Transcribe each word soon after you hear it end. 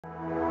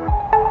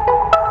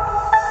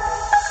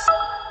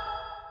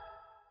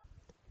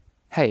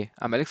Hey,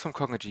 I'm Alex from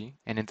Cognigy,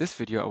 and in this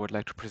video I would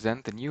like to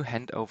present the new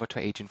Handover to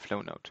Agent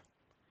flow node.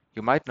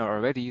 You might know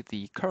already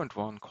the current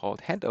one called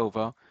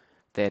Handover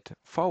that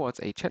forwards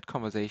a chat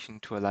conversation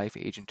to a live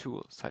agent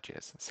tool, such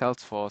as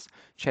Salesforce,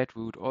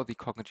 Chatroot, or the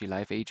Cognigy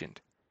Live Agent.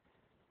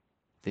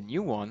 The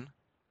new one,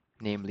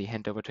 namely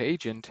Handover to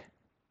Agent,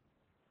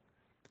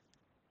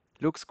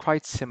 looks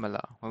quite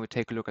similar when we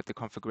take a look at the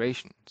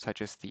configuration,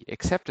 such as the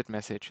accepted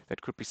message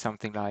that could be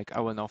something like, I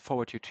will now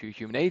forward you to a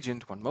human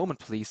agent, one moment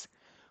please,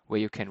 where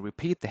you can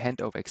repeat the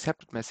handover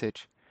accepted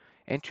message,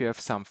 and you have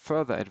some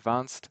further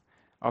advanced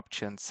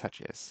options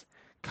such as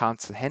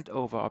cancel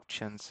handover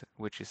options,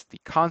 which is the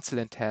cancel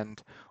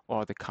intent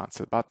or the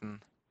cancel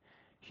button.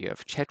 You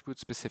have Chatroot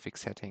specific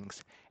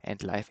settings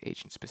and live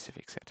agent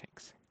specific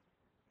settings.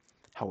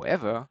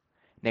 However,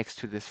 next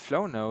to this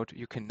flow node,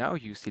 you can now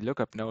use the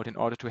lookup node in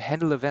order to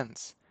handle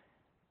events,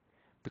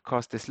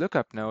 because this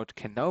lookup node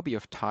can now be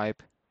of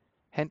type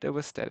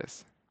handover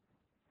status.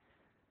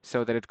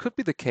 So that it could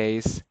be the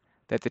case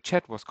that the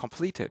chat was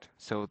completed,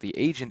 so the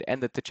agent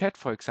ended the chat,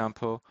 for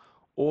example,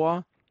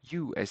 or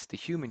you as the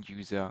human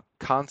user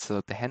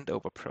canceled the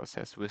handover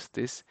process with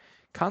this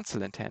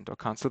cancel intent or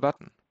cancel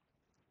button.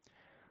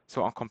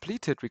 So on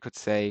completed, we could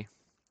say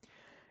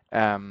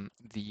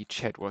the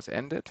chat was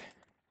ended.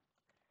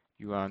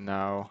 You are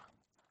now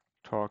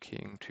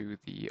talking to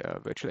the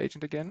virtual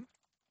agent again.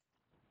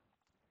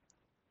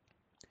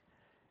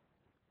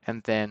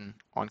 And then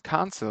on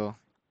cancel,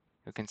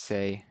 you can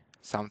say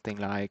something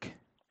like,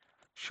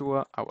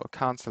 sure, I will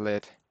cancel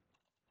it.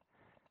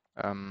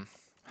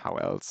 How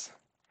else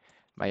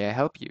may I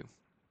help you?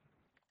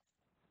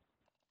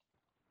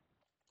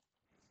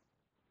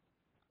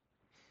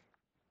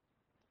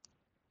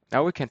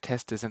 Now we can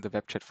test this in the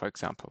web chat, for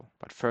example.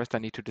 But first I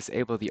need to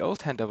disable the old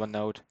handover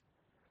node,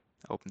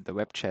 open the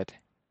web chat.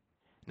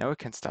 Now we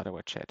can start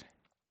our chat.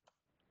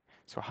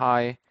 So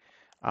hi,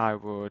 I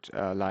would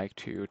like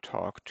to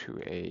talk to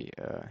a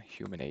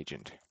human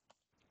agent.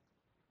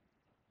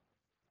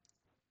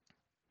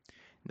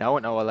 Now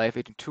in our live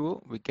agent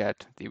tool, we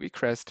get the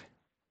request.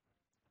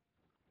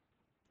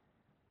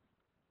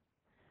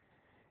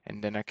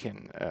 And then I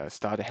can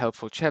start a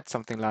helpful chat,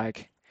 something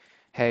like,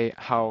 hey,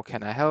 how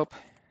can I help?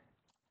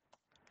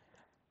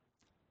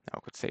 Now I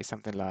could say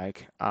something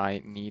like,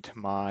 I need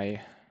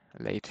my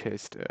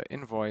latest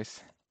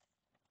invoice.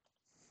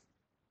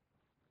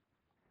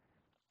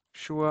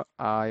 Sure,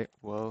 I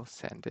will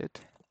send it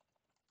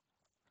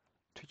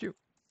to you.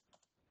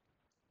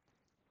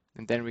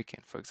 And then we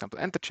can, for example,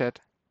 end the chat.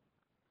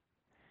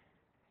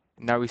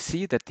 Now we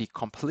see that the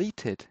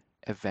completed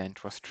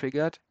event was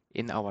triggered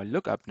in our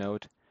lookup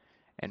node,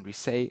 and we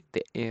say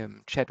the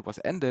chat was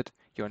ended.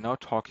 You're now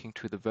talking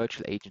to the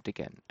virtual agent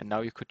again. And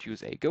now you could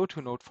use a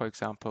go-to node, for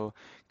example,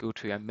 go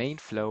to your main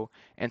flow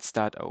and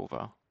start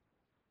over.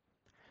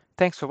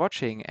 Thanks for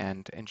watching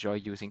and enjoy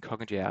using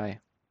Cognigy AI.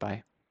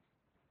 Bye.